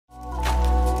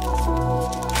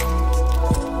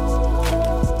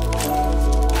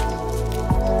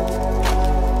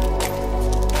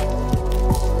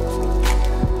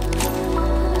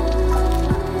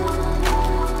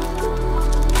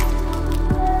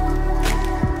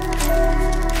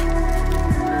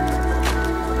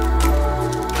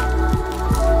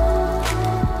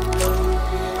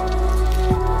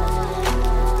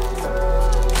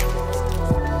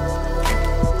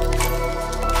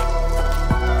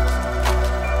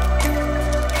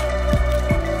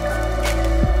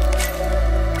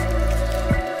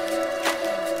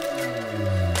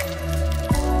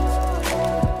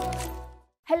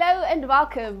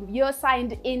welcome. You're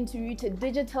signed into Rooted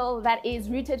Digital, that is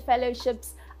Rooted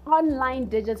Fellowship's online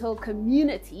digital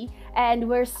community, and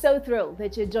we're so thrilled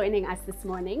that you're joining us this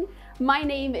morning. My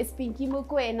name is Pinky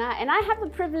Mukwena, and I have the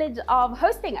privilege of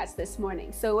hosting us this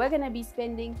morning. So we're going to be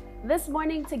spending this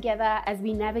morning together as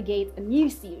we navigate a new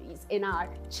series in our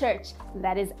church,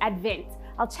 that is Advent.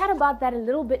 I'll chat about that a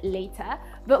little bit later,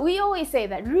 but we always say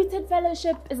that Rooted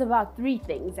Fellowship is about three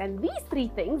things, and these three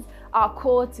things are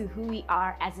core to who we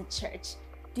are as a church.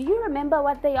 Do you remember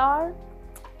what they are?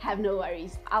 Have no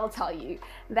worries, I'll tell you.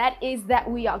 That is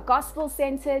that we are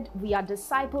gospel-centered, we are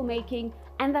disciple-making,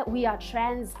 and that we are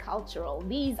transcultural.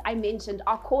 These, I mentioned,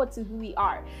 are core to who we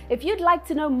are. If you'd like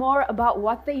to know more about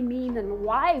what they mean and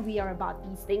why we are about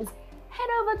these things, head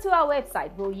over to our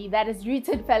website, will you? That is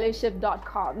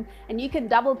rootedfellowship.com, and you can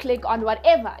double click on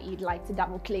whatever you'd like to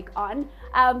double click on.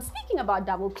 Speaking about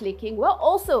double clicking, we're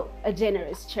also a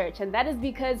generous church, and that is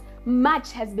because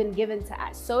much has been given to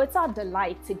us. So it's our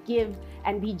delight to give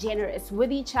and be generous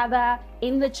with each other,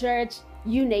 in the church,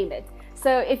 you name it.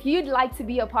 So if you'd like to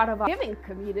be a part of our giving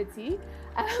community,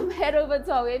 head over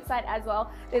to our website as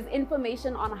well. There's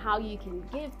information on how you can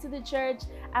give to the church,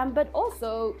 but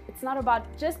also it's not about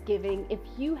just giving. If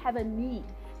you have a need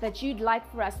that you'd like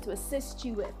for us to assist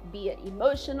you with, be it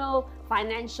emotional,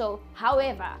 financial,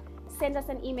 however, send us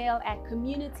an email at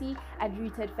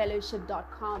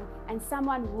community@rootedfellowship.com and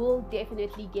someone will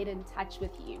definitely get in touch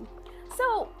with you.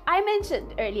 So I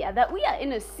mentioned earlier that we are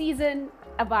in a season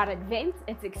about Advent.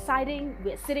 It's exciting.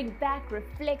 We're sitting back,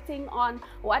 reflecting on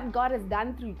what God has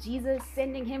done through Jesus,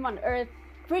 sending him on earth.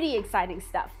 Pretty exciting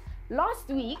stuff. Last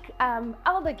week,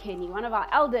 Elder Kenny, one of our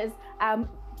elders,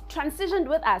 transitioned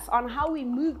with us on how we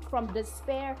moved from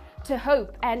despair to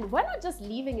hope. And we're not just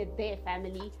leaving it there,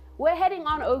 family. We're heading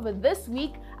on over this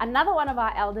week. Another one of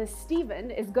our elders,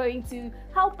 Stephen, is going to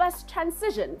help us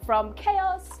transition from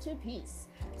chaos to peace.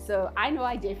 So I know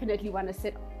I definitely want to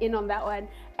sit in on that one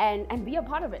and be a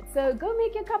part of it. So go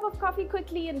make your cup of coffee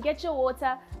quickly and get your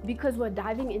water, because we're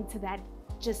diving into that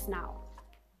just now.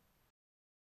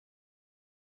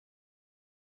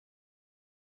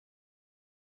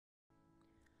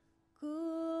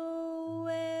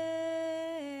 Kuwe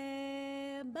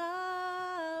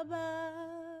Baba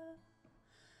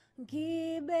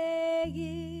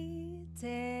Gibegi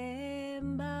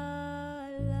Tembala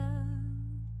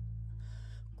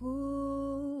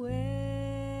Kuwe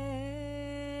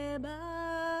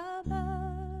Baba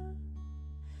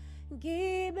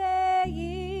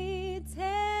Gibegi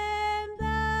Tembala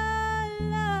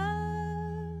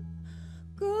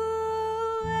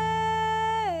Kuwe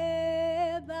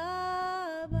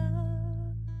Baba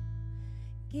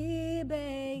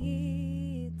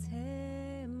Gibegi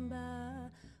Temba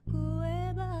Kuwe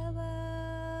Baba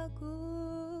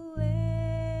Kuwe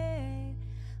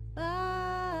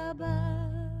Baba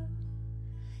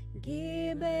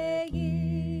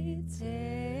Gibegi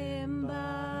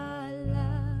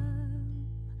Tembala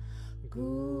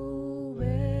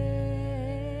Kuwe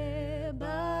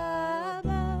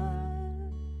Baba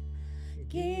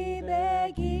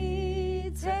Gibegi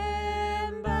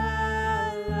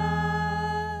Tembala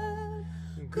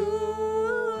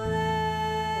Kuwe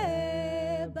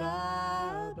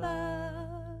Baba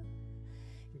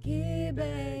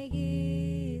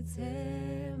Gibegi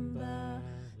Temba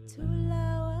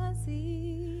Tulawazi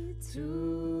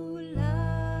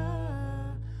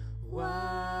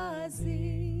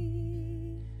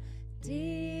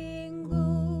Dinguti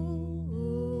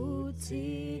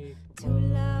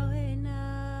Tulawena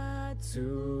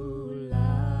Tulawazi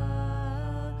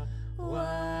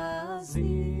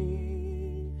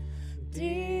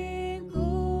Dinguti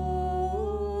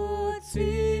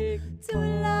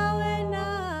Tulawena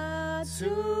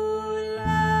Tulawazi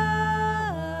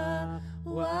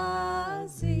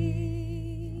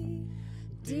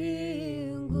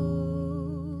Dinguti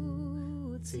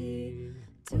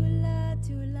Tula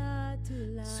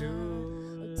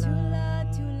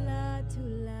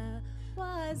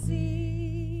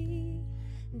Wazi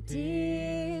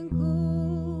Dinguti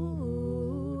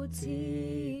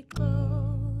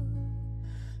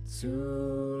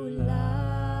Tula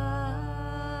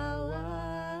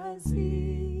Wazi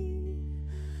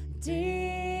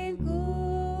Dinguti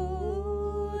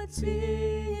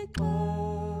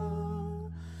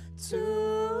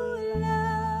Tula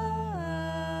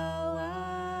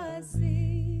Wazi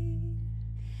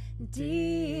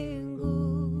Dinguti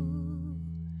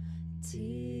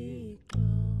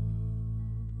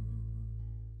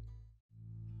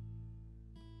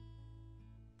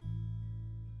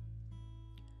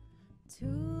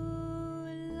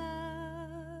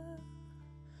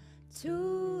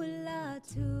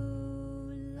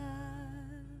Tula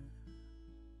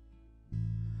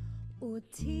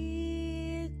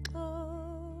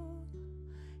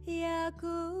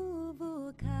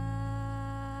yakuvukala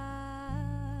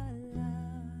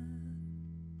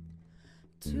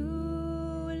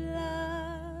Tula,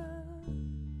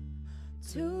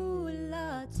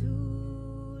 tula,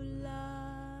 tula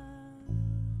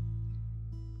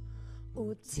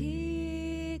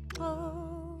Uthixo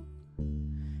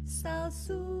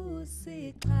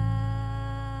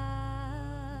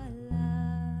sawususikhala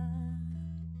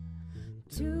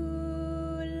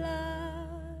Tula,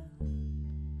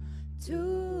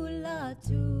 tula,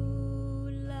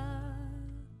 tula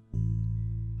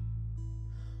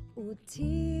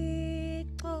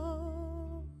Uthixo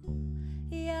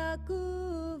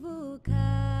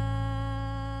yakuvukhala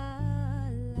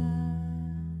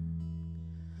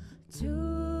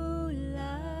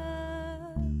Tula,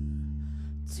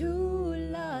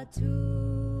 tula,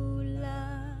 tula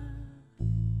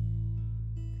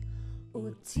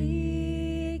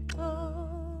Uthixo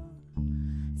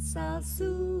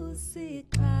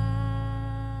sawususikhala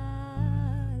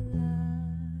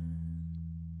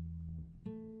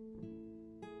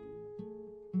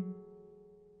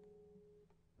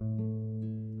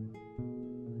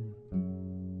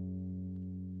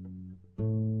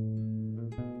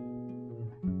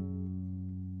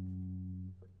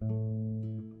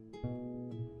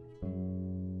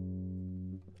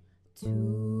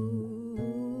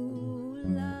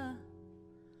Tula,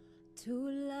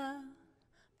 tula,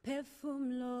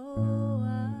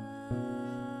 phefumloa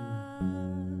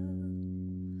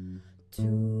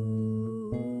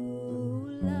Tula,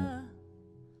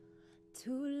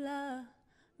 tula,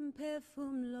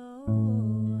 phefumloa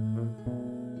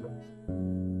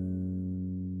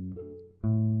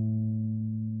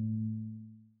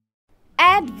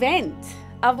Advent.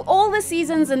 Of all the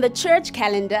seasons in the church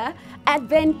calendar,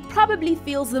 Advent probably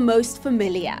feels the most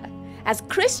familiar. As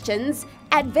Christians,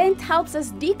 Advent helps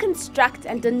us deconstruct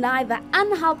and deny the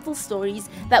unhelpful stories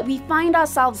that we find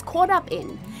ourselves caught up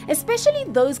in, especially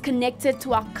those connected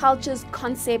to our culture's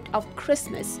concept of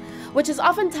Christmas, which is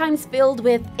oftentimes filled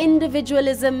with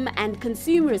individualism and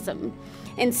consumerism.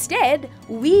 Instead,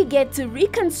 we get to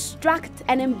reconstruct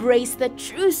and embrace the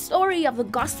true story of the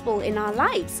gospel in our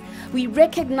lives. We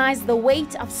recognize the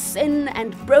weight of sin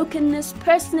and brokenness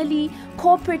personally,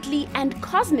 corporately, and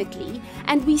cosmically,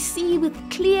 and we see with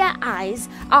clear eyes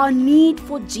our need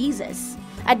for Jesus.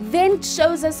 Advent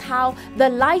shows us how the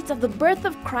light of the birth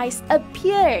of Christ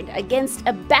appeared against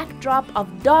a backdrop of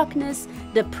darkness,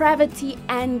 depravity,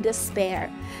 and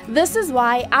despair. This is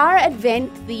why our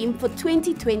Advent theme for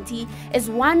 2020 is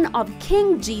one of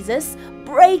King Jesus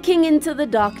breaking into the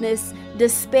darkness,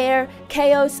 despair,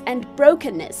 chaos, and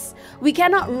brokenness. We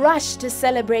cannot rush to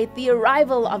celebrate the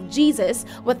arrival of Jesus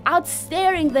without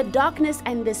staring the darkness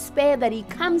and despair that he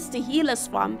comes to heal us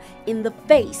from in the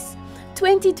face.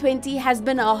 2020 has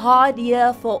been a hard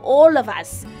year for all of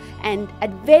us, and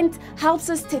Advent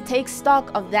helps us to take stock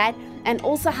of that and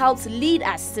also helps lead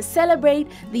us to celebrate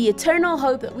the eternal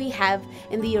hope that we have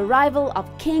in the arrival of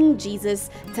King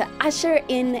Jesus to usher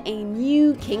in a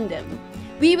new kingdom.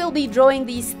 We will be drawing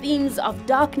these themes of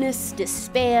darkness,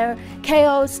 despair,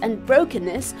 chaos, and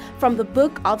brokenness from the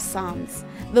book of Psalms.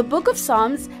 The book of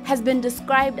Psalms has been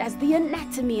described as the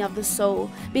anatomy of the soul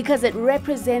because it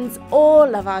represents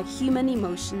all of our human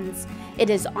emotions. It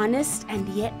is honest and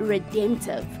yet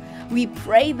redemptive. We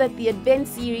pray that the Advent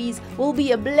series will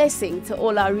be a blessing to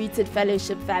all our Rooted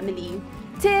Fellowship family.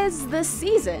 'Tis the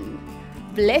season.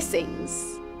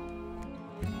 Blessings.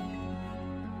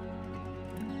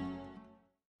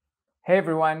 Hey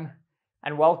everyone,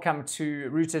 and welcome to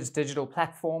Rooted's digital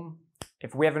platform.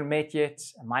 If we haven't met yet,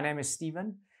 my name is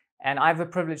Stephen, and I have the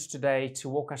privilege today to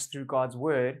walk us through God's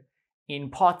Word in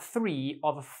part 3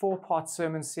 of a 4-part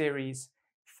sermon series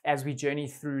as we journey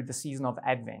through the season of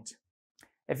Advent.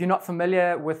 If you're not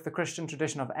familiar with the Christian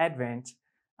tradition of Advent,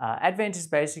 Advent is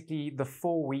basically the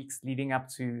 4 weeks leading up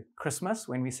to Christmas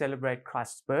when we celebrate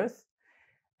Christ's birth.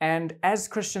 And as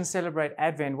Christians celebrate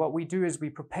Advent, what we do is we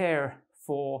prepare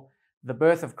for the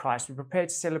birth of Christ. We prepare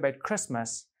to celebrate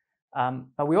Christmas,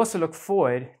 but we also look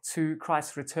forward to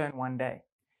Christ's return one day.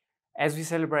 As we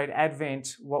celebrate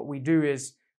Advent, what we do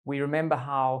is we remember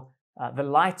how the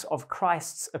light of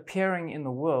Christ's appearing in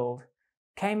the world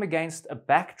came against a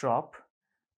backdrop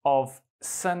of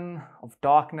sin, of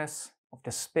darkness, of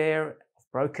despair,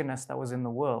 of brokenness that was in the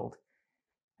world.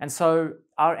 And so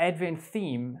our Advent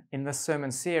theme in this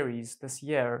sermon series this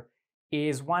year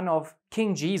is one of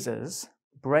King Jesus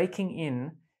breaking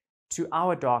in to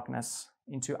our darkness,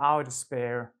 into our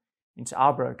despair, into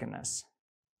our brokenness.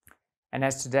 And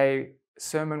as today's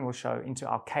sermon will show, into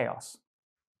our chaos.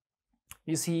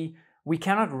 You see, we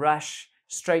cannot rush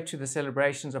straight to the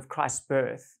celebrations of Christ's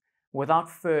birth without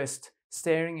first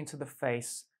staring into the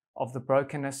face of the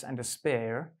brokenness and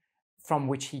despair from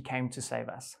which he came to save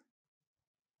us.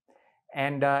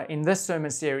 And in this sermon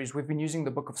series, we've been using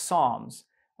the book of Psalms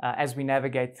as we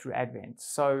navigate through Advent.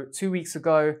 So 2 weeks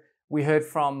ago, we heard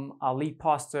from our lead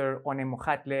pastor, One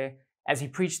Mokhatle, as he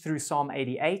preached through Psalm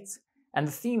 88. And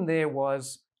the theme there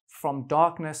was from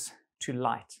darkness to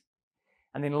light.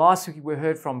 And then last week, we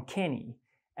heard from Kenny.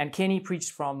 And Kenny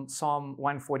preached from Psalm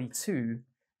 142.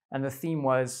 And the theme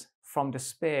was from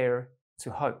despair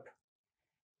to hope.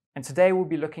 And today we'll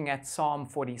be looking at Psalm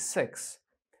 46.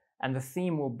 And the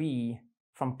theme will be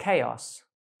from chaos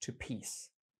to peace.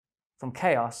 From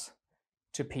chaos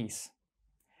to peace.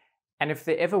 And if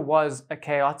there ever was a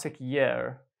chaotic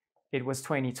year, it was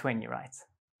 2020, right?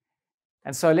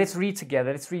 And so let's read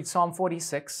together. Let's read Psalm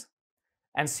 46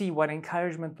 and see what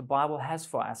encouragement the Bible has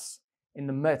for us in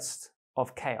the midst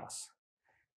of chaos.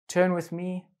 Turn with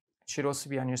me. It should also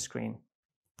be on your screen.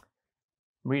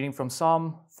 I'm reading from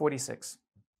Psalm 46.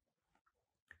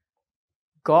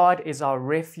 God is our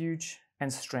refuge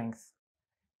and strength,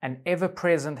 an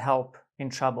ever-present help in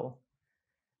trouble.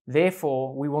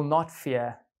 Therefore, we will not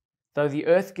fear, though the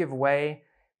earth give way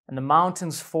and the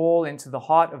mountains fall into the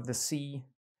heart of the sea,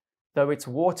 though its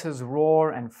waters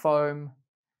roar and foam,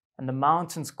 and the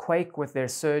mountains quake with their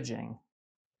surging.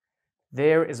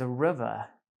 There is a river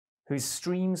whose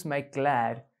streams make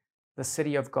glad the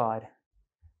city of God,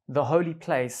 the holy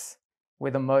place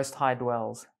where the Most High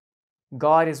dwells.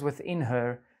 God is within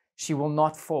her, she will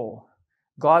not fall.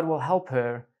 God will help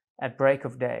her at break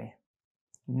of day.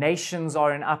 Nations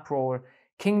are in uproar,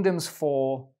 kingdoms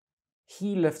fall.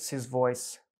 He lifts his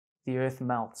voice, the earth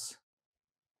melts.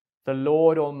 The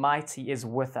Lord Almighty is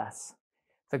with us.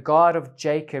 The God of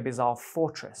Jacob is our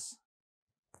fortress.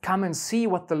 Come and see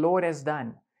what the Lord has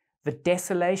done, the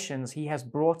desolations he has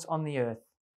brought on the earth.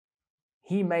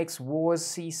 He makes wars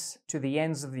cease to the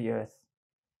ends of the earth.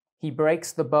 He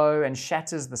breaks the bow and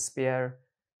shatters the spear.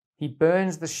 He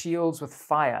burns the shields with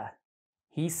fire.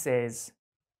 He says,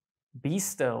 "Be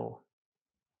still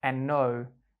and know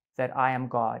that I am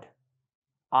God.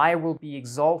 I will be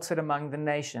exalted among the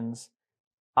nations.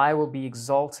 I will be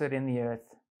exalted in the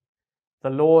earth. The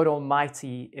Lord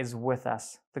Almighty is with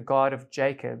us. The God of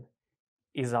Jacob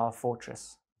is our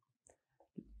fortress."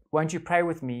 Won't you pray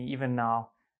with me even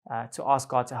now to ask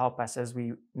God to help us as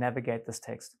we navigate this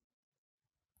text?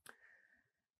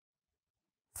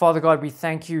 Father God, we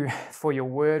thank you for your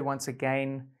word once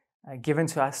again given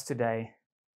to us today.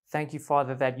 Thank you,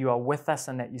 Father, that you are with us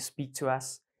and that you speak to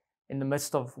us in the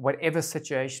midst of whatever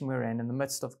situation we're in the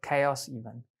midst of chaos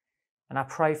even. And I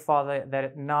pray, Father,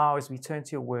 that now as we turn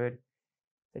to your word,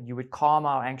 that you would calm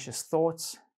our anxious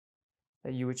thoughts,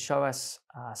 that you would show us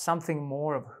something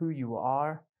more of who you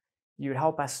are. You would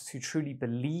help us to truly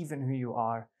believe in who you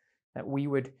are, that we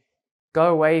would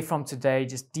go away from today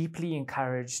just deeply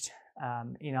encouraged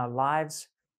in our lives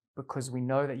because we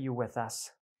know that you're with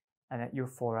us and that you're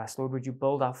for us. Lord, would you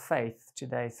build our faith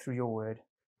today through your word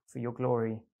for your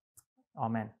glory.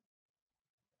 Amen.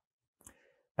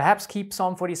 Perhaps keep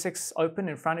Psalm 46 open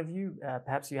in front of you.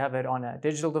 Perhaps you have it on a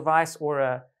digital device or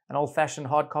an old-fashioned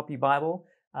hard copy Bible.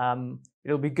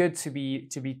 It'll be good to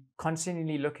be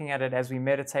continually looking at it as we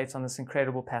meditate on this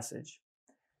incredible passage.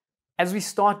 As we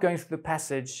start going through the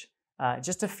passage,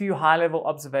 just a few high-level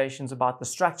observations about the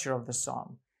structure of the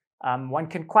psalm. One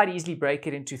can quite easily break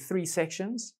it into three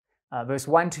sections, verse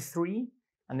 1 to 3,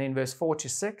 and then verse 4 to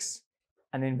 6,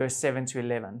 and then verse 7 to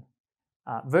 11.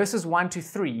 Verses 1 to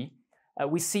 3,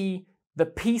 we see the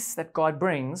peace that God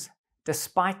brings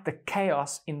despite the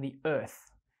chaos in the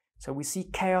earth. So we see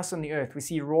chaos on the earth. We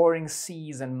see roaring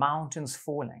seas and mountains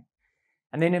falling.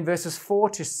 And then in verses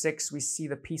 4 to 6, we see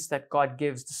the peace that God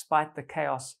gives despite the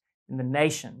chaos in the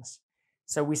nations.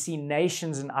 So we see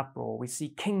nations in uproar. We see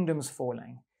kingdoms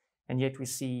falling. And yet we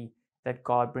see that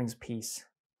God brings peace.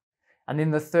 And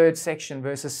then the third section,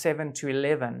 verses 7 to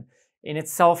 11, in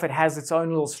itself, it has its own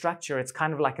little structure. It's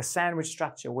kind of like a sandwich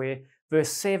structure where verse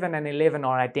 7 and 11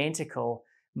 are identical.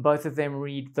 Both of them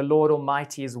read, "The Lord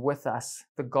Almighty is with us.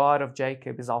 The God of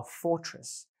Jacob is our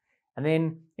fortress." And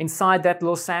then inside that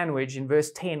little sandwich, in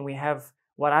verse 10, we have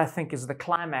what I think is the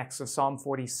climax of Psalm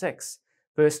 46.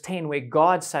 Verse 10, where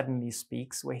God suddenly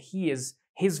speaks, where his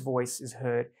voice is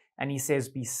heard, and he says,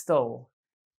 "Be still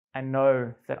and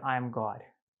know that I am God."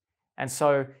 And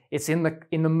so it's in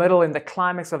the middle, in the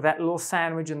climax of that little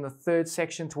sandwich in the third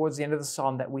section towards the end of the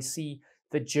psalm, that we see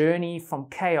the journey from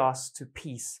chaos to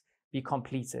peace be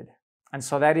completed. And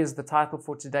so that is the title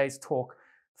for today's talk,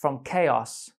 From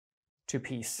Chaos to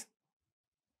Peace.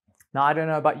 Now, I don't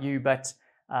know about you, but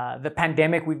the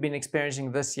pandemic we've been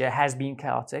experiencing this year has been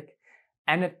chaotic.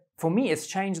 And for me, it's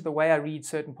changed the way I read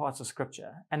certain parts of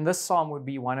Scripture. And this psalm would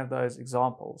be one of those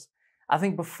examples. I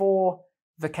think before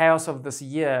the chaos of this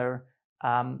year,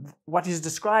 what is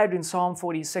described in Psalm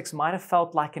 46 might have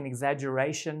felt like an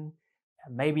exaggeration.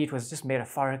 Maybe it was just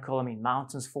metaphorical. I mean,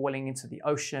 mountains falling into the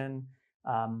ocean,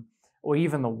 or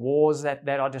even the wars that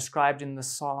are described in the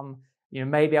psalm.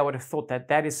 Maybe I would have thought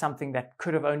that is something that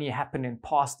could have only happened in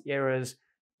past eras,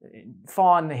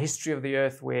 far in the history of the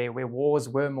earth where wars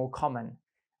were more common.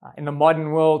 In the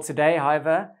modern world today,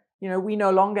 however, we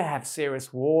no longer have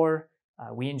serious war.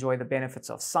 We enjoy the benefits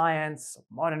of science, of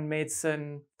modern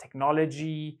medicine,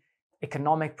 technology,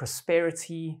 economic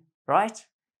prosperity, right?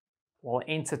 Well,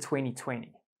 enter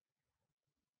 2020.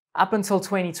 Up until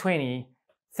 2020,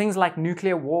 things like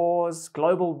nuclear wars,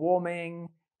 global warming,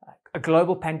 a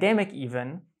global pandemic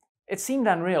even, it seemed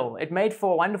unreal. It made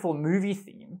for a wonderful movie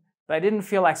theme, but it didn't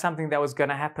feel like something that was going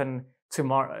to happen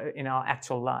tomorrow in our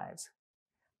actual lives.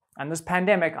 And this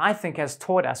pandemic, I think, has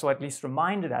taught us, or at least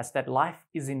reminded us, that life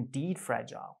is indeed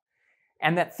fragile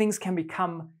and that things can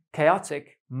become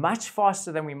chaotic much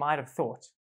faster than we might have thought.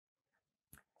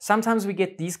 Sometimes we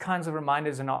get these kinds of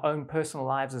reminders in our own personal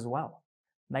lives as well.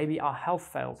 Maybe our health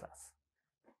fails us.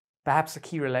 Perhaps a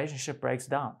key relationship breaks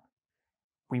down.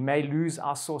 We may lose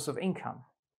our source of income.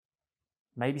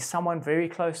 Maybe someone very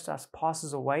close to us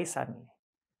passes away suddenly.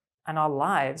 And our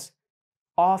lives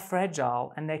are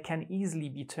fragile and they can easily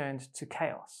be turned to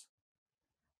chaos.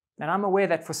 And I'm aware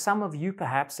that for some of you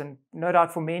perhaps, and no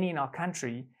doubt for many in our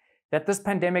country, that this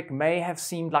pandemic may have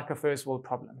seemed like a first world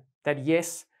problem. That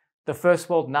yes, the first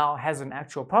world now has an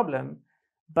actual problem,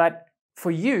 but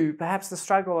for you, perhaps the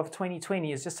struggle of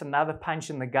 2020 is just another punch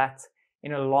in the gut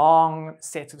in a long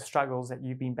set of struggles that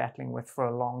you've been battling with for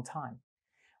a long time.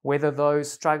 Whether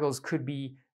those struggles could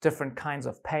be different kinds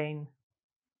of pain.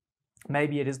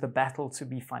 Maybe it is the battle to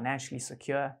be financially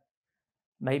secure.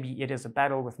 Maybe it is a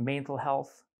battle with mental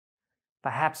health.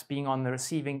 Perhaps being on the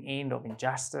receiving end of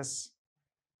injustice.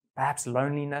 Perhaps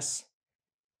loneliness.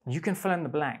 You can fill in the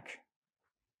blank.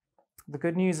 The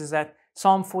good news is that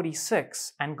Psalm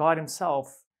 46 and God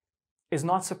Himself is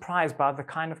not surprised by the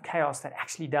kind of chaos that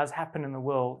actually does happen in the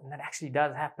world and that actually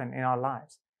does happen in our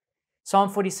lives. Psalm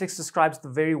 46 describes the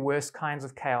very worst kinds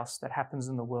of chaos that happens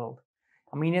in the world.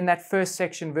 I mean, in that first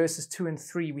section, verses 2 and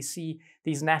 3, we see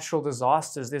these natural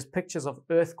disasters. There's pictures of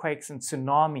earthquakes and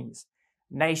tsunamis,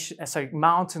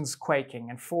 mountains quaking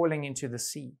and falling into the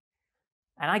sea.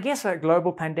 And I guess a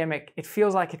global pandemic, it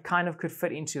feels like it kind of could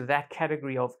fit into that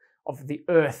category of the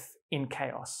earth in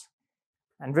chaos.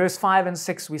 And verse 5 and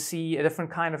 6, we see a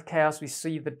different kind of chaos. We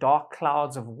see the dark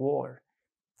clouds of war,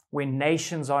 where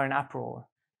nations are in uproar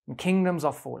and kingdoms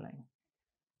are falling.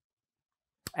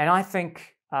 And I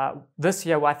think this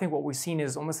year, I think what we've seen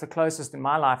is almost the closest in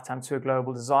my lifetime to a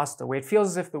global disaster, where it feels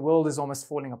as if the world is almost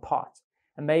falling apart.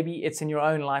 And maybe it's in your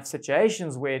own life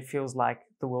situations where it feels like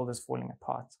the world is falling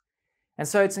apart. And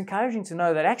so it's encouraging to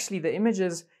know that actually the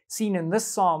images seen in this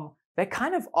psalm, they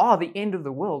kind of are the end of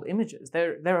the world images.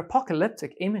 They're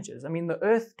apocalyptic images. I mean, the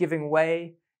earth giving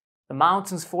way, the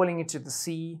mountains falling into the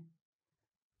sea.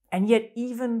 And yet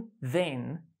even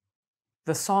then,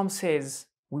 the psalm says,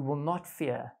 we will not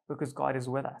fear because God is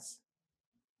with us.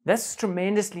 That's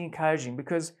tremendously encouraging,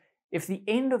 because if the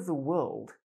end of the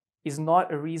world is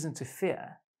not a reason to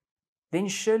fear, then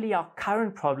surely our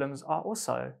current problems are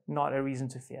also not a reason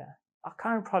to fear. Our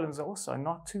current problems are also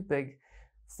not too big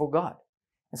for God.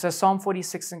 And so Psalm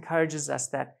 46 encourages us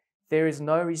that there is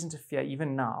no reason to fear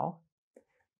even now.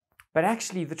 But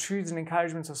actually the truths and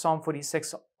encouragements of Psalm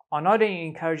 46 are not only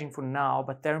encouraging for now,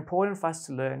 but they're important for us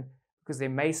to learn, because there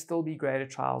may still be greater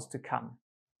trials to come,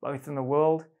 both in the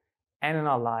world and in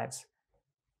our lives.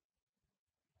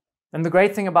 And the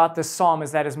great thing about this psalm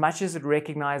is that as much as it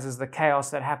recognizes the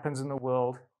chaos that happens in the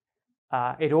world,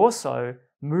 it also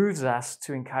moves us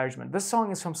to encouragement. This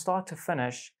song is from start to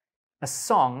finish a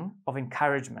song of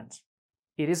encouragement.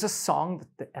 It is a song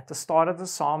that at the start of the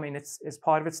psalm, and it's as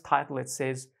part of its title, it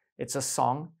says it's a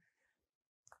song.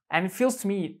 And it feels to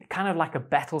me kind of like a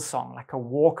battle song, like a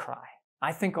war cry.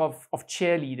 I think of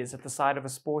cheerleaders at the side of a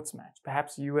sports match.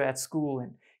 Perhaps you were at school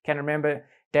and can remember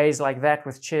days like that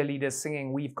with cheerleaders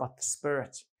singing, "We've got the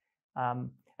spirit."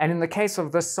 And in the case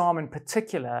of this psalm in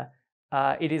particular,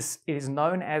 it is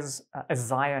known as a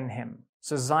Zion hymn.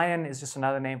 So Zion is just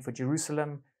another name for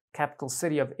Jerusalem, capital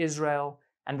city of Israel,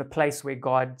 and the place where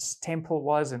God's temple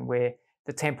was, and where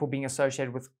the temple being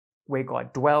associated with where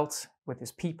God dwelt with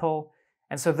His people.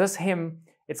 And so this hymn,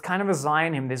 it's kind of a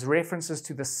Zion hymn. There's references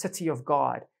to the city of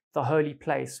God, the holy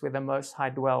place where the Most High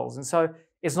dwells. And so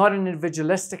it's not an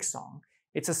individualistic song.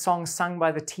 It's a song sung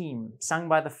by the team, sung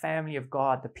by the family of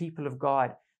God, the people of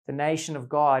God, the nation of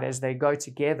God as they go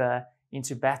together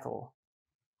into battle.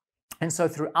 And so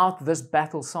throughout this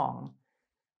battle song,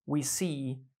 we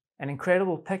see an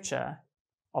incredible picture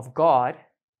of God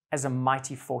as a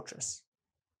mighty fortress.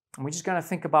 And we're just going to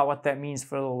think about what that means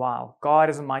for a little while. God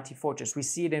is a mighty fortress. We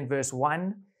see it in verse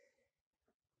 1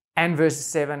 and verse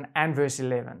 7 and verse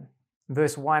 11.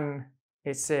 Verse 1,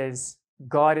 it says,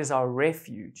 God is our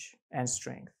refuge and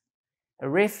strength. A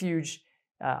refuge,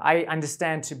 I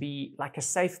understand to be like a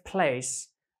safe place,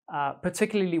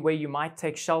 particularly where you might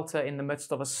take shelter in the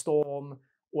midst of a storm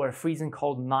or a freezing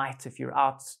cold night if you're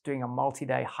out doing a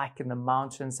multi-day hike in the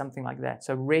mountains, something like that.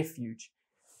 So refuge.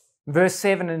 Verse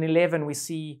 7 and 11, we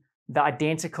see the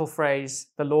identical phrase,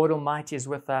 the Lord Almighty is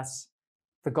with us.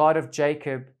 The God of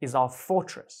Jacob is our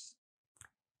fortress.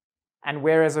 And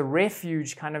whereas a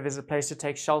refuge kind of is a place to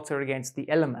take shelter against the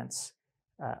elements,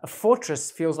 a fortress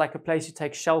feels like a place you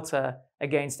take shelter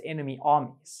against enemy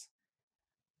armies.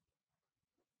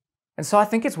 And so I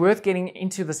think it's worth getting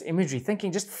into this imagery,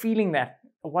 thinking, just feeling that,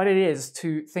 what it is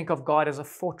to think of God as a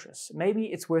fortress. Maybe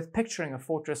it's worth picturing a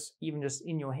fortress even just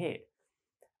in your head.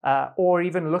 Or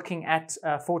even looking at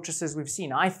fortresses we've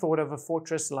seen. I thought of a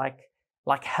fortress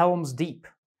like Helm's Deep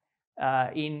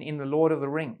in The Lord of the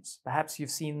Rings. Perhaps you've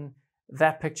seen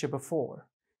that picture before.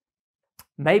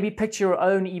 Maybe picture your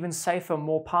own even safer,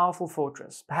 more powerful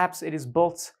fortress. Perhaps it is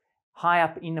built high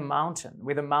up in a mountain,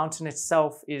 where the mountain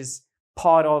itself is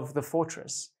part of the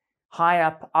fortress. High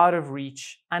up, out of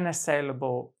reach,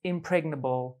 unassailable,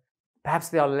 impregnable. Perhaps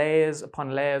there are layers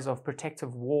upon layers of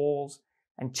protective walls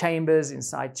and chambers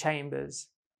inside chambers.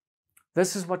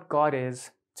 This is what God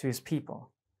is to his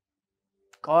people.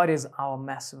 God is our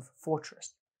massive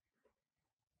fortress.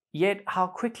 Yet how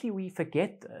quickly we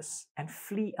forget this and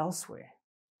flee elsewhere.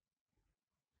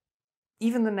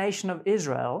 Even the nation of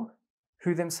Israel,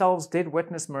 who themselves did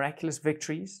witness miraculous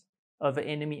victories over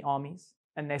enemy armies,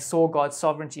 and they saw God's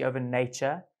sovereignty over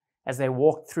nature as they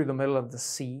walked through the middle of the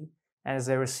sea and as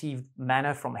they received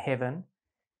manna from heaven,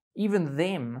 even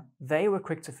them, they were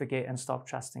quick to forget and stop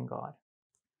trusting God.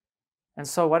 And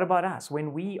so what about us?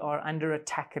 When we are under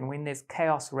attack and when there's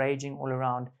chaos raging all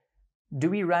around, do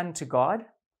we run to God?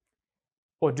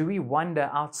 Or do we wander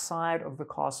outside of the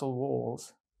castle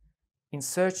walls in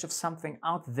search of something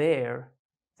out there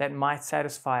that might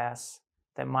satisfy us,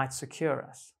 that might secure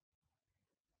us?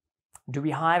 Do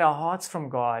we hide our hearts from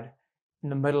God in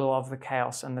the middle of the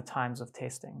chaos and the times of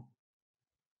testing?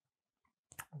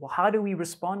 Well, how do we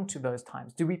respond to those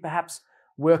times? Do we perhaps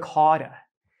work harder?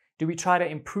 Do we try to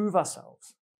improve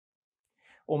ourselves?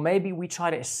 Or maybe we try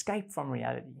to escape from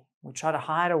reality. We try to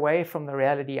hide away from the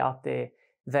reality out there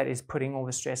that is putting all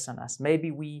the stress on us.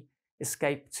 Maybe we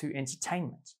escape to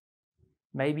entertainment.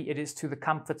 Maybe it is to the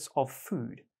comforts of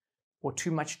food or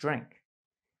too much drink.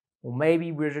 Or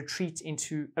maybe we retreat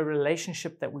into a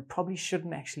relationship that we probably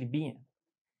shouldn't actually be in.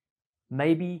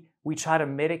 Maybe we try to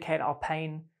medicate our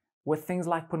pain with things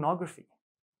like pornography.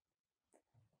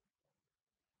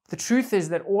 The truth is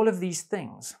that all of these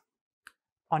things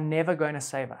are never going to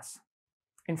save us.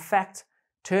 In fact,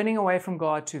 turning away from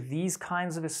God to these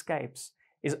kinds of escapes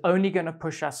is only going to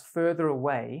push us further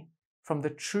away from the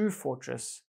true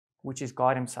fortress, which is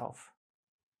God himself.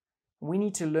 We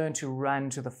need to learn to run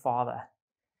to the Father,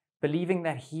 believing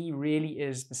that he really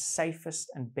is the safest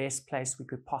and best place we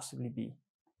could possibly be.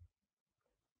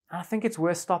 And I think it's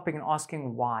worth stopping and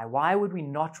asking why. Why would we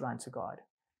not run to God?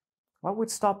 What would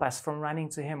stop us from running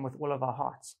to him with all of our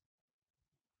hearts?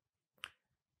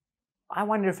 I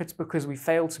wonder if it's because we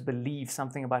fail to believe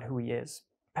something about who he is.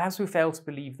 Perhaps we fail to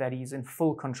believe that he's in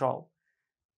full control.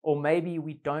 Or maybe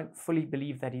we don't fully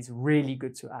believe that he's really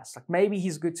good to us. Like maybe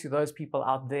he's good to those people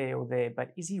out there or there,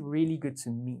 but is he really good to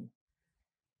me?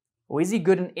 Or is he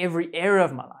good in every area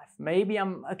of my life? Maybe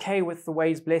I'm okay with the way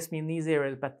he's blessed me in these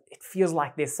areas, but it feels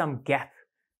like there's some gap,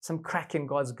 some crack in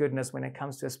God's goodness when it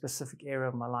comes to a specific area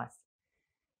of my life.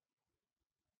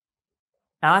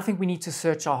 Now, I think we need to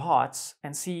search our hearts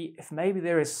and see if maybe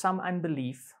there is some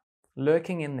unbelief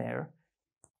lurking in there,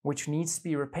 which needs to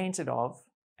be repented of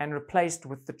and replaced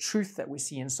with the truth that we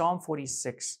see in Psalm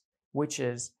 46, which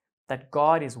is that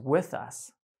God is with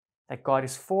us, that God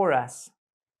is for us,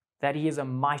 that he is a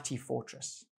mighty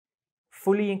fortress,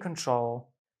 fully in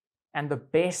control, and the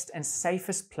best and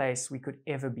safest place we could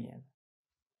ever be in.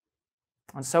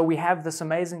 And so we have this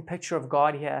amazing picture of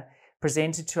God here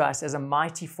presented to us as a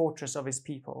mighty fortress of his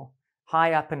people,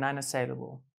 high up and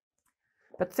unassailable.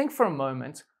 But think for a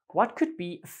moment, what could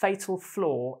be a fatal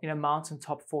flaw in a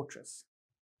mountaintop fortress?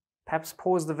 Perhaps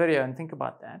pause the video and think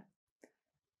about that.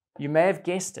 You may have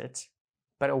guessed it,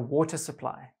 but a water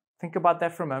supply. Think about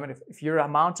that for a moment. If you're a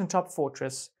mountaintop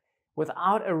fortress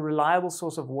without a reliable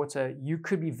source of water, you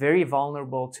could be very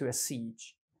vulnerable to a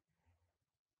siege.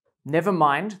 Never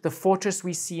mind, the fortress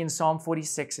we see in Psalm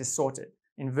 46 is sorted.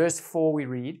 In verse 4 we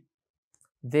read,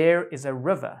 "There is a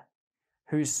river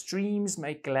whose streams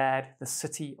make glad the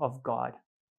city of God."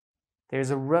 There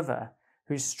is a river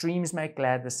whose streams make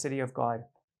glad the city of God.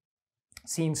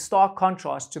 See, in stark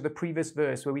contrast to the previous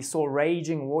verse where we saw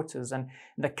raging waters and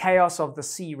the chaos of the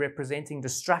sea representing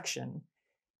destruction,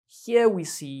 here we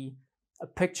see a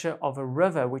picture of a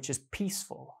river which is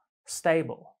peaceful,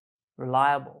 stable,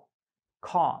 reliable,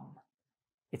 calm.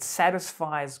 It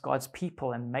satisfies God's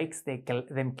people and makes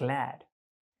them glad.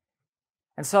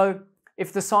 And so,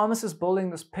 if the psalmist is building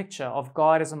this picture of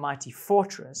God as a mighty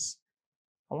fortress,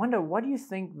 I wonder, what do you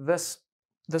think this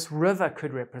river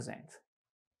could represent?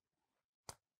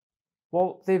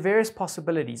 Well, there are various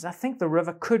possibilities. I think the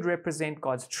river could represent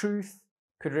God's truth,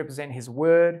 could represent His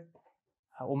word,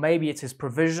 or maybe it's His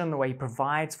provision, the way He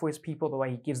provides for His people, the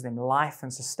way He gives them life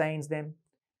and sustains them.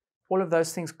 All of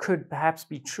those things could perhaps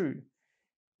be true.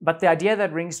 But the idea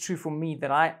that rings true for me, that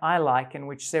I like, and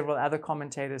which several other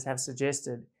commentators have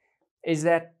suggested, is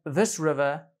that this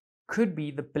river could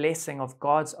be the blessing of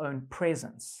God's own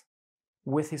presence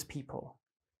with His people.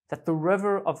 That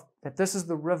this is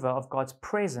the river of God's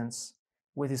presence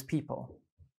with His people.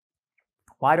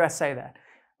 Why do I say that?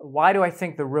 Why do I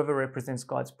think the river represents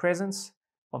God's presence?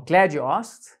 Well, I'm glad you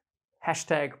asked.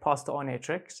 Hashtag Pastor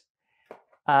Arnetrix.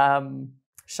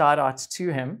 Shout out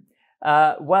to him.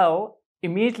 Well,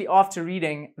 immediately after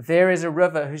reading, "There is a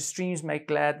river whose streams make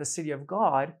glad the city of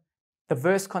God," the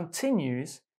verse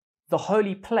continues, "The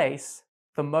holy place,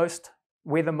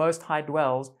 where the Most High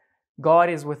dwells, God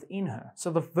is within her."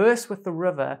 So the verse with the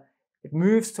river, it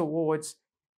moves towards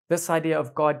this idea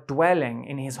of God dwelling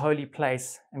in His holy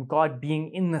place and God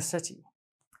being in the city.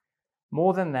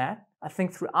 More than that, I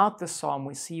think throughout the psalm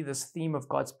we see this theme of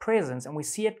God's presence, and we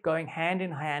see it going hand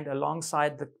in hand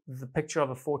alongside the picture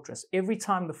of a fortress. Every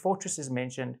time the fortress is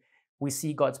mentioned, we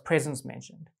see God's presence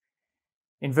mentioned.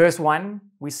 In verse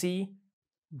 1, we see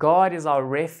God is our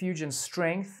refuge and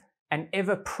strength and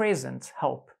ever-present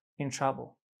help in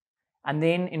trouble. And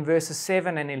then in verses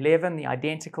 7 and 11, the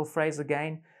identical phrase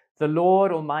again, "The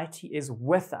Lord Almighty is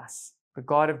with us. The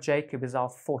God of Jacob is our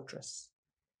fortress."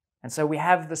 And so we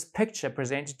have this picture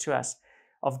presented to us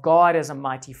of God as a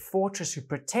mighty fortress who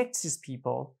protects His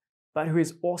people, but who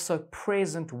is also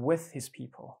present with His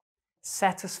people,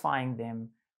 satisfying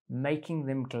them, making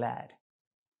them glad.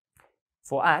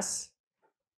 For us,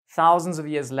 thousands of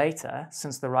years later,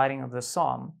 since the writing of the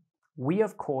psalm, we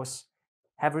of course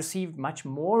have received much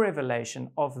more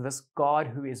revelation of this God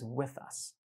who is with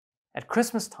us. At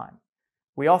Christmas time,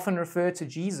 we often refer to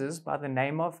Jesus by the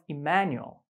name of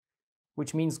Emmanuel,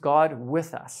 which means God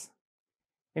with us.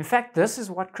 In fact, this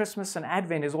is what Christmas and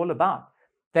Advent is all about,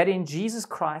 that in Jesus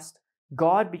Christ,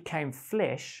 God became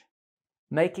flesh,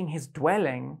 making His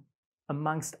dwelling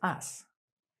amongst us.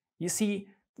 You see,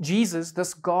 Jesus,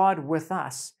 this God with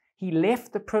us, He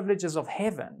left the privileges of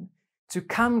heaven to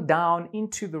come down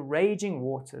into the raging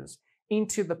waters,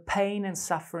 into the pain and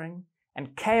suffering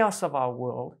and chaos of our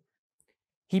world.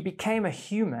 He became a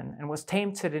human and was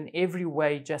tempted in every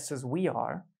way just as we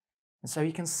are, and so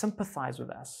He can sympathize with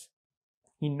us.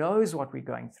 He knows what we're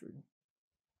going through.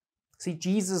 See,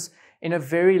 Jesus, in a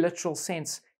very literal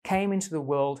sense, came into the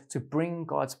world to bring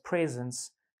God's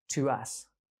presence to us.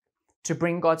 To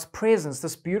bring God's presence,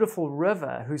 this beautiful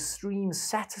river whose streams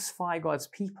satisfy God's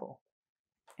people.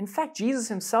 In fact, Jesus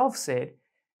Himself said,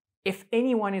 "If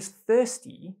anyone is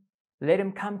thirsty, let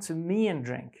him come to me and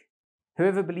drink.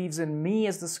 Whoever believes in me,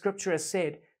 as the scripture has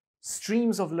said,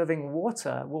 streams of living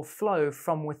water will flow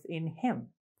from within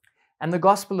him." And the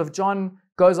Gospel of John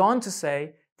goes on to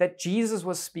say that Jesus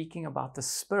was speaking about the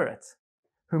Spirit,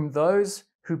 whom those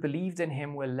who believed in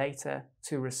Him were later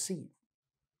to receive.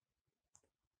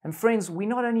 And friends, we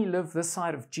not only live this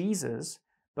side of Jesus,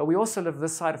 but we also live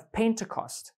this side of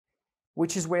Pentecost,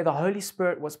 which is where the Holy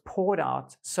Spirit was poured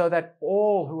out so that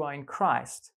all who are in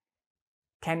Christ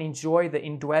can enjoy the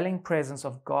indwelling presence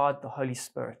of God, the Holy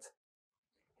Spirit.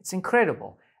 It's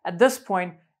incredible. At this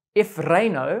point, if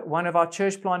Reino, one of our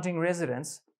church planting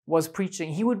residents, was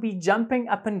preaching, he would be jumping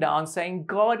up and down saying,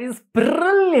 "God is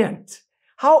brilliant.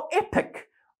 How epic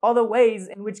are the ways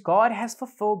in which God has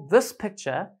fulfilled this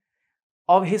picture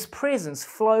of His presence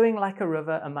flowing like a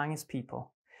river among His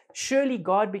people. Surely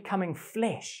God becoming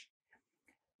flesh,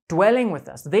 dwelling with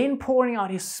us, then pouring out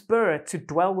His Spirit to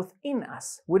dwell within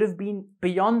us would have been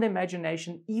beyond the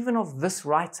imagination even of this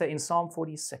writer in Psalm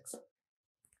 46.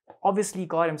 Obviously,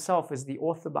 God Himself is the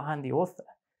author behind the author,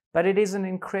 but it is an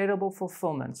incredible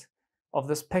fulfillment of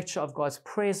this picture of God's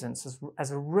presence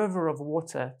as a river of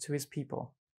water to his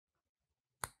people.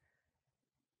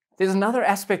 There's another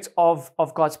aspect of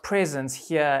God's presence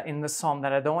here in the psalm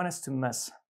that I don't want us to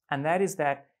miss, and that is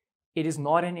that it is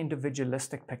not an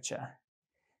individualistic picture.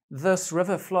 This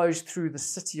river flows through the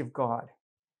city of God,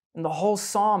 and the whole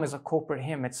psalm is a corporate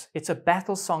hymn. It's a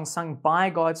battle song sung by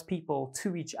God's people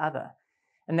to each other,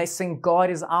 and they sing, "God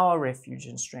is our refuge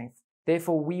and strength,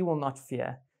 therefore we will not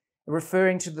fear."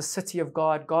 Referring to the city of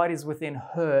God, God is within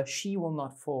her, she will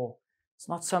not fall. It's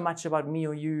not so much about me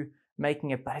or you making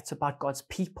it, but it's about God's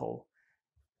people.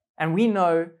 And we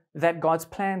know that God's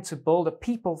plan to build a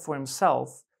people for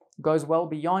himself goes well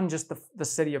beyond just the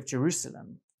city of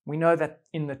Jerusalem. We know that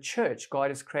in the church, God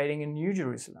is creating a new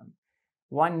Jerusalem,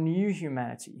 one new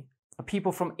humanity, a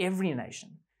people from every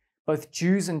nation, both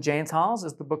Jews and Gentiles,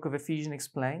 as the book of Ephesians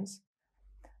explains.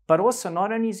 But also,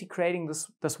 not only is he creating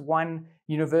this one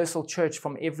universal church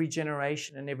from every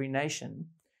generation and every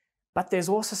nation, but there's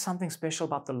also something special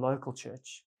about the local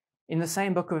church. In the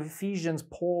same book of Ephesians,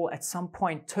 Paul at some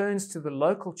point turns to the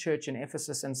local church in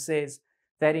Ephesus and says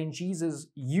that in Jesus,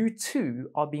 you too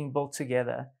are being built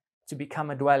together to become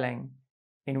a dwelling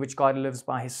in which God lives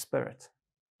by his Spirit.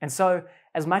 And so,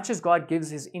 as much as God gives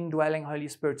his indwelling Holy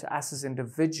Spirit to us as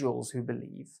individuals who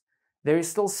believe, there is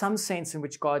still some sense in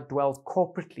which God dwells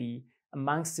corporately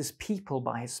amongst his people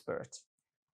by his Spirit.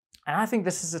 And I think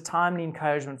this is a timely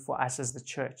encouragement for us as the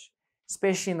church,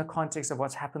 especially in the context of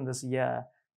what's happened this year,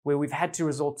 where we've had to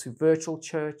resort to virtual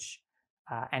church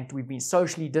and we've been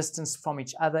socially distanced from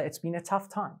each other. It's been a tough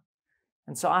time.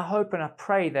 And so I hope and I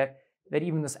pray that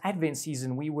even this Advent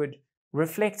season, we would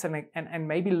reflect and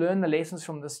maybe learn the lessons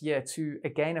from this year to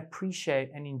again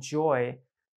appreciate and enjoy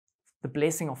the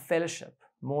blessing of fellowship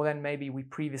more than maybe we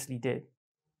previously did.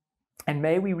 And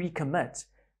may we recommit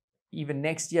even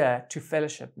next year to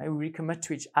fellowship. May we recommit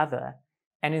to each other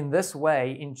and in this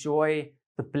way enjoy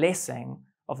the blessing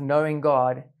of knowing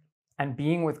God and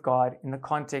being with God in the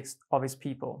context of his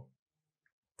people.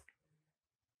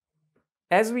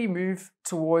 As we move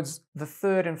towards the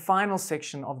third and final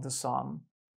section of the psalm,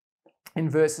 in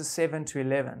verses 7 to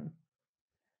 11,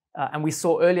 and we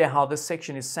saw earlier how this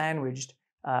section is sandwiched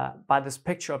by this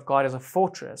picture of God as a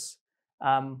fortress,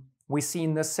 we see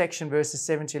in this section, verses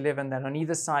 7 to 11, that on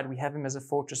either side we have him as a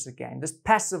fortress again, this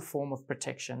passive form of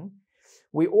protection.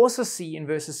 We also see in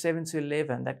verses 7 to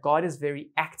 11 that God is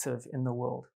very active in the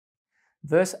world.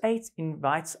 Verse 8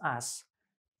 invites us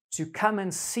to come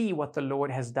and see what the Lord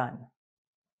has done.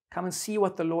 Come and see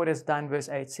what the Lord has done, verse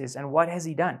 8 says. And what has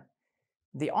he done?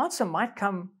 The answer might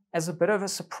come as a bit of a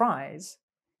surprise.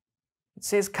 It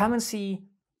says, come and see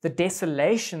the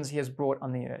desolations he has brought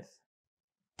on the earth.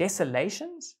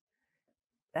 Desolations?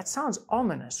 That sounds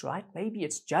ominous, right? Maybe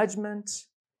it's judgment.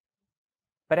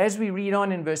 But as we read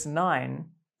on in verse 9,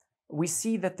 we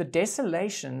see that the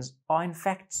desolations are in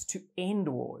fact to end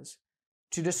wars,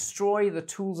 to destroy the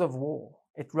tools of war.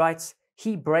 It writes,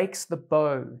 he breaks the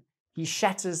bow, he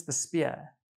shatters the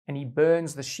spear, and he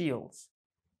burns the shields.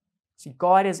 See,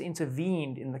 God has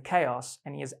intervened in the chaos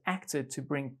and he has acted to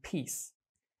bring peace.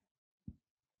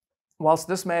 Whilst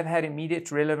this may have had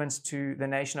immediate relevance to the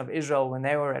nation of Israel when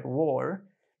they were at war,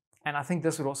 and I think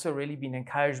this would also really be an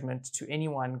encouragement to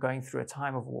anyone going through a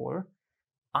time of war,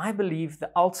 I believe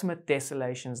the ultimate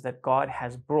desolations that God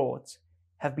has brought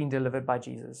have been delivered by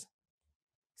Jesus.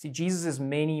 See, Jesus is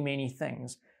many, many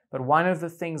things, but one of the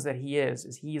things that he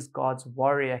is God's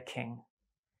warrior king.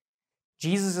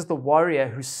 Jesus is the warrior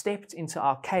who stepped into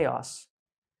our chaos.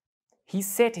 He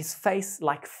set his face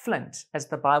like flint, as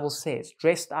the Bible says,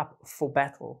 dressed up for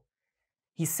battle.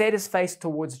 He set his face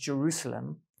towards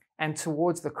Jerusalem and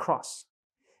towards the cross.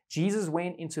 Jesus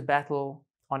went into battle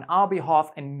on our behalf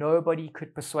and nobody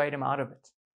could persuade him out of it.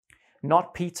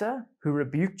 Not Peter, who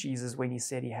rebuked Jesus when he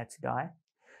said he had to die.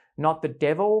 Not the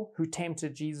devil who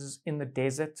tempted Jesus in the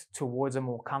desert towards a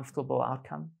more comfortable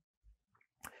outcome.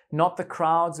 Not the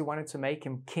crowds who wanted to make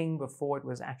him king before it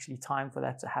was actually time for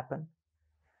that to happen.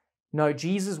 No,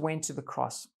 Jesus went to the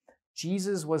cross.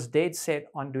 Jesus was dead set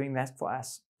on doing that for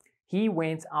us. He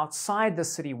went outside the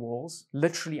city walls,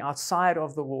 literally outside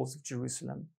of the walls of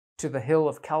Jerusalem, to the hill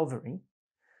of Calvary,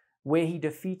 where he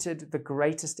defeated the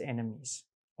greatest enemies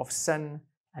of sin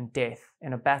and death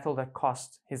in a battle that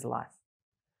cost his life.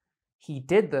 He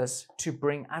did this to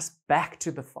bring us back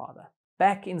to the Father,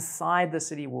 back inside the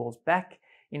city walls, back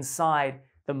inside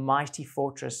the mighty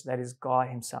fortress that is God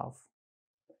himself.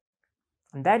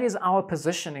 And that is our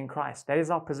position in Christ. That is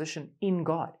our position in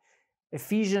God.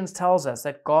 Ephesians tells us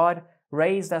that God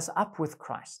raised us up with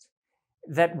Christ,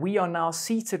 that we are now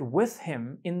seated with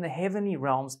him in the heavenly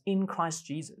realms in Christ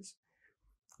Jesus.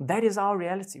 That is our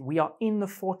reality. We are in the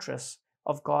fortress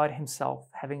of God himself,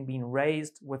 having been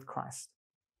raised with Christ.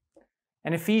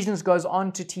 And Ephesians goes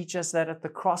on to teach us that at the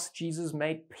cross, Jesus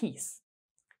made peace.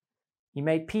 He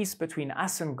made peace between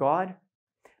us and God,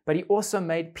 but he also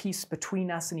made peace between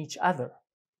us and each other.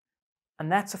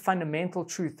 And that's a fundamental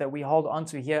truth that we hold on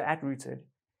to here at Rooted.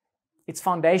 It's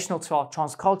foundational to our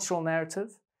transcultural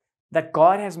narrative that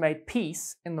God has made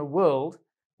peace in the world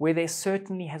where there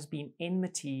certainly has been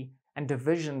enmity and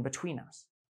division between us.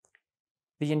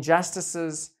 The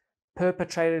injustices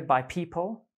perpetrated by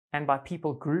people and by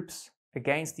people groups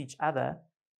against each other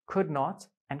could not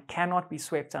and cannot be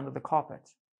swept under the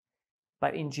carpet.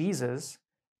 But in Jesus,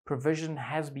 provision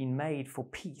has been made for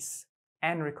peace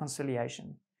and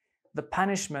reconciliation. The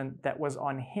punishment that was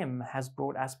on him has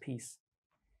brought us peace.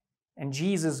 And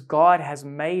Jesus, God has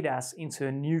made us into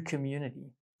a new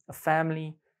community, a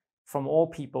family from all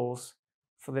peoples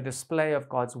for the display of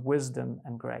God's wisdom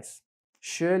and grace.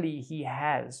 Surely he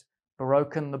has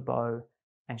broken the bow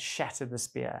and shattered the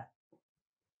spear.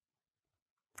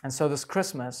 And so this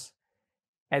Christmas,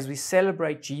 as we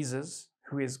celebrate Jesus,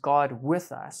 who is God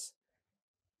with us,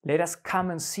 let us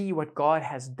come and see what God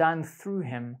has done through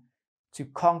him to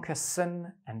conquer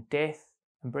sin and death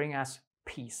and bring us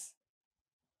peace.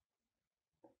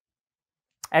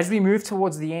 As we move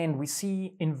towards the end, we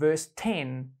see in verse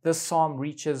 10, this psalm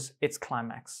reaches its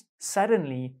climax.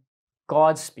 Suddenly,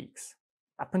 God speaks.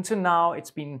 Up until now,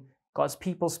 it's been God's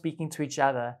people speaking to each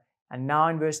other. And now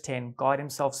in verse 10, God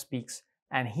himself speaks.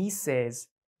 And he says,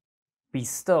 "Be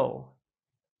still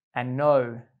and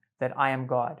know that I am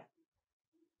God.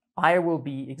 I will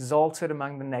be exalted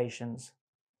among the nations.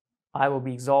 I will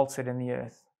be exalted in the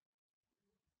earth."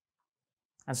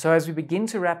 And so as we begin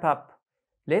to wrap up,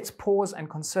 let's pause and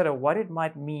consider what it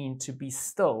might mean to be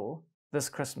still this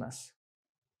Christmas.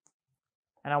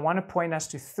 And I want to point us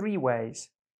to 3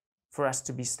 ways for us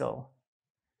to be still.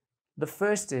 The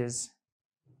first is,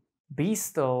 be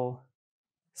still,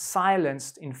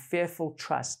 silenced in fearful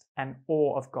trust and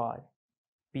awe of God.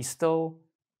 Be still,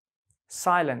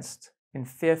 silenced in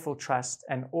fearful trust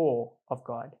and awe of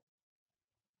God.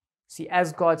 See,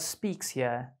 as God speaks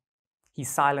here, he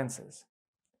silences.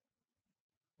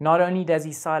 Not only does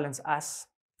he silence us,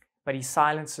 but he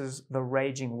silences the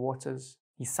raging waters.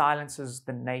 He silences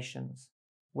the nations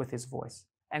with his voice.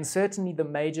 And certainly the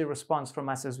major response from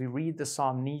us as we read the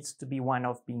psalm needs to be one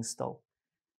of being still.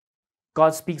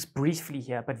 God speaks briefly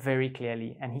here, but very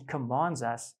clearly, and he commands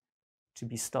us to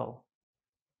be still.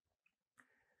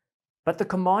 But the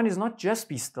command is not just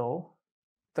be still.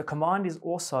 The command is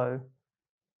also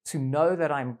to know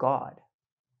that I'm God.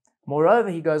 Moreover,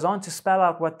 he goes on to spell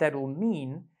out what that will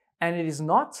mean, and it is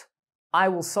not, I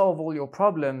will solve all your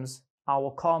problems, I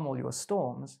will calm all your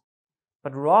storms,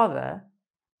 but rather,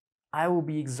 I will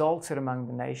be exalted among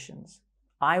the nations.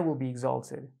 I will be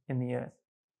exalted in the earth.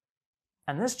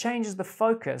 And this changes the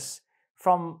focus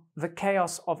from the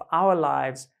chaos of our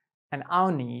lives and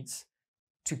our needs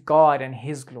to God and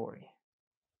his glory.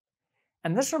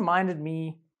 And this reminded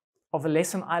me of a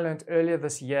lesson I learned earlier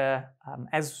this year.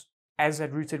 As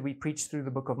at Rooted, we preached through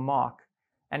the book of Mark,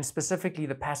 and specifically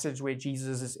the passage where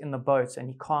Jesus is in the boat and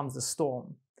he calms the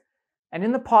storm. And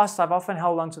in the past, I've often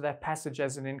held on to that passage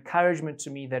as an encouragement to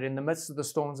me that in the midst of the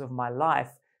storms of my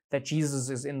life, that Jesus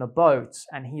is in the boat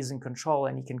and he's in control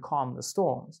and he can calm the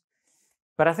storms.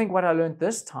 But I think what I learned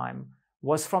this time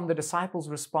was from the disciples'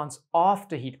 response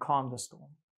after he'd calmed the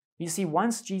storm. You see,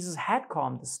 once Jesus had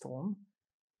calmed the storm,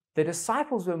 the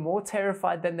disciples were more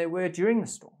terrified than they were during the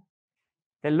storm.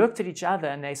 They looked at each other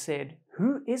and they said,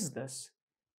 "Who is this?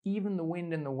 Even the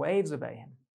wind and the waves obey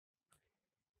him."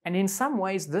 And in some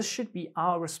ways, this should be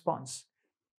our response,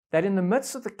 that in the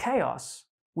midst of the chaos,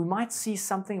 we might see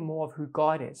something more of who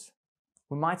God is.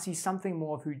 We might see something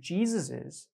more of who Jesus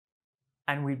is,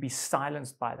 and we'd be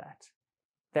silenced by that.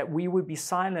 That we would be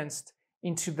silenced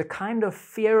into the kind of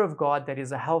fear of God that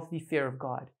is a healthy fear of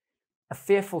God, a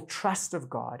fearful trust of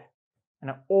God,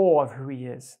 and an awe of who he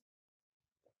is.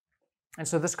 And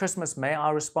so this Christmas, may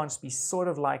our response be sort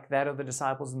of like that of the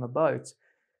disciples in the boat,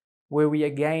 where we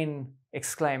again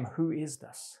exclaim, "Who is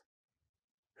this?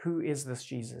 Who is this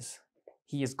Jesus?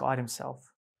 He is God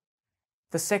himself."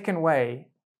 The second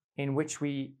way in which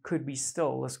we could be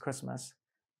still this Christmas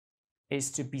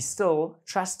is to be still,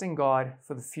 trusting God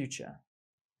for the future.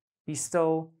 Be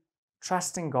still,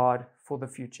 trusting God for the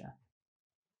future.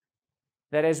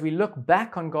 That as we look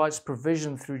back on God's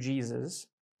provision through Jesus,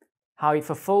 how he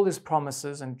fulfilled his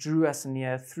promises and drew us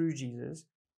near through Jesus,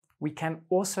 we can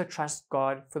also trust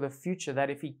God for the future, that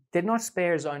if he did not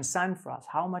spare his own son for us,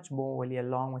 how much more will he,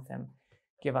 along with him,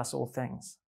 give us all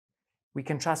things? We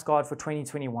can trust God for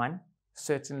 2021,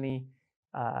 Certainly,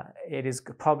 it is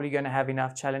probably going to have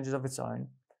enough challenges of its own.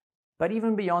 But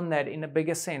even beyond that, in a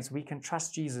bigger sense, we can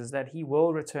trust Jesus that He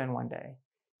will return one day.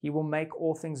 He will make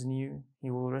all things new.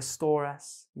 He will restore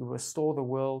us. He will restore the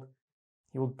world.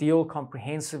 He will deal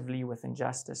comprehensively with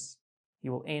injustice. He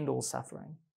will end all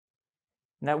suffering.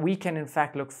 And that we can, in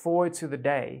fact, look forward to the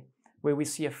day where we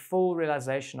see a full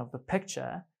realization of the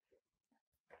picture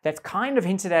that's kind of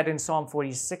hinted at in Psalm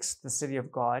 46, the city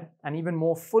of God, and even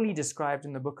more fully described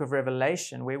in the book of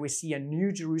Revelation, where we see a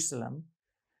new Jerusalem,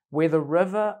 where the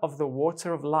river of the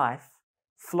water of life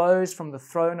flows from the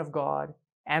throne of God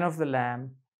and of the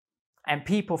Lamb, and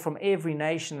people from every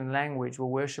nation and language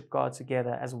will worship God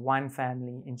together as one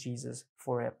family in Jesus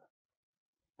forever.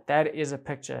 That is a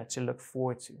picture to look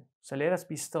forward to. So let us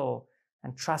be still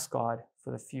and trust God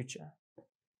for the future.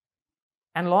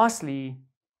 And lastly,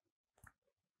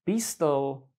 be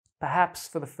still, perhaps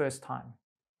for the first time.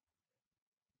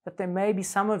 That there may be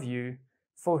some of you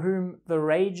for whom the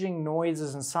raging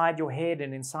noises inside your head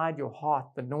and inside your heart,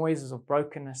 the noises of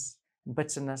brokenness and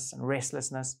bitterness and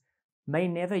restlessness, may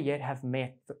never yet have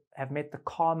met the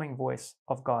calming voice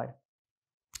of God.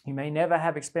 You may never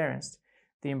have experienced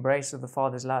the embrace of the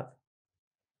Father's love.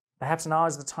 Perhaps now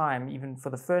is the time, even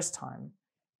for the first time,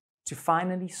 to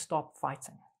finally stop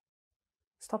fighting.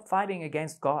 Stop fighting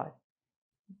against God.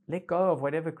 Let go of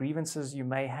whatever grievances you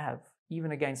may have,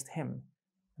 even against Him,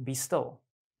 and be still.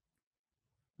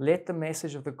 Let the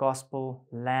message of the gospel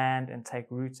land and take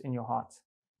root in your heart.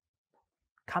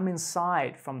 Come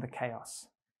inside from the chaos.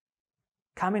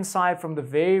 Come inside from the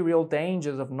very real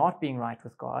dangers of not being right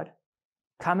with God.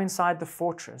 Come inside the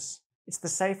fortress. It's the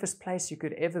safest place you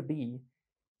could ever be,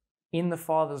 in the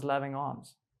Father's loving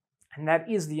arms. And that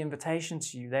is the invitation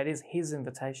to you. That is His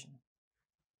invitation.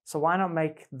 So why not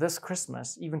make this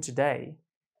Christmas, even today,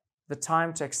 the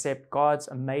time to accept God's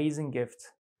amazing gift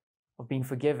of being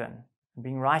forgiven and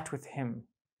being right with Him,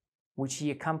 which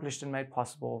He accomplished and made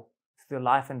possible through the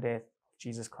life and death of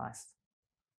Jesus Christ.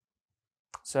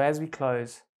 So as we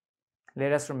close,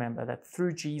 let us remember that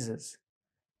through Jesus,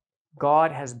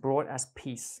 God has brought us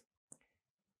peace,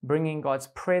 bringing God's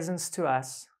presence to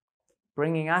us,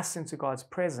 bringing us into God's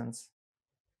presence.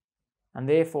 And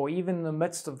therefore, even in the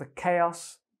midst of the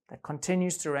chaos that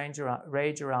continues to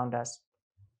rage around us,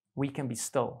 we can be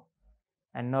still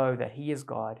and know that He is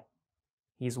God,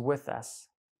 He is with us,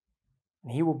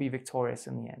 and He will be victorious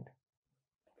in the end.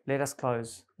 Let us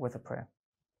close with a prayer.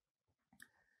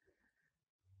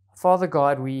 Father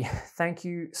God, we thank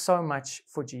You so much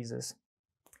for Jesus.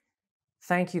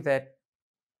 Thank You that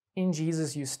in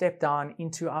Jesus You stepped down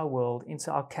into our world,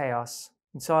 into our chaos,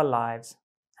 into our lives,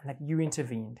 and that You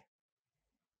intervened.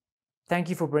 Thank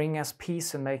You for bringing us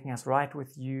peace and making us right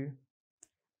with You.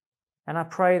 And I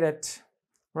pray that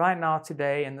right now,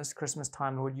 today, in this Christmas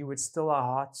time, Lord, You would still our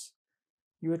hearts.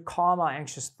 You would calm our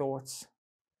anxious thoughts.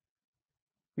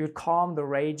 You would calm the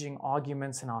raging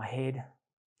arguments in our head,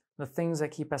 the things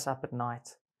that keep us up at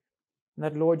night. And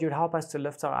that, Lord, You'd help us to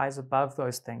lift our eyes above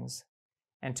those things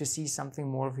and to see something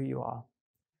more of who You are.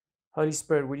 Holy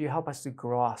Spirit, would You help us to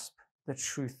grasp the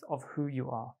truth of who You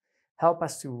are? Help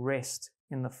us to rest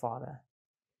in the Father.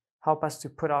 Help us to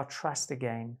put our trust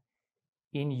again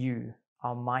in You,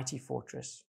 our mighty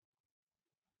fortress.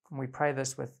 And we pray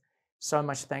this with so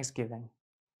much thanksgiving.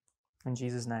 In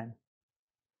Jesus' name,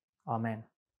 amen.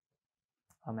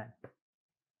 Amen.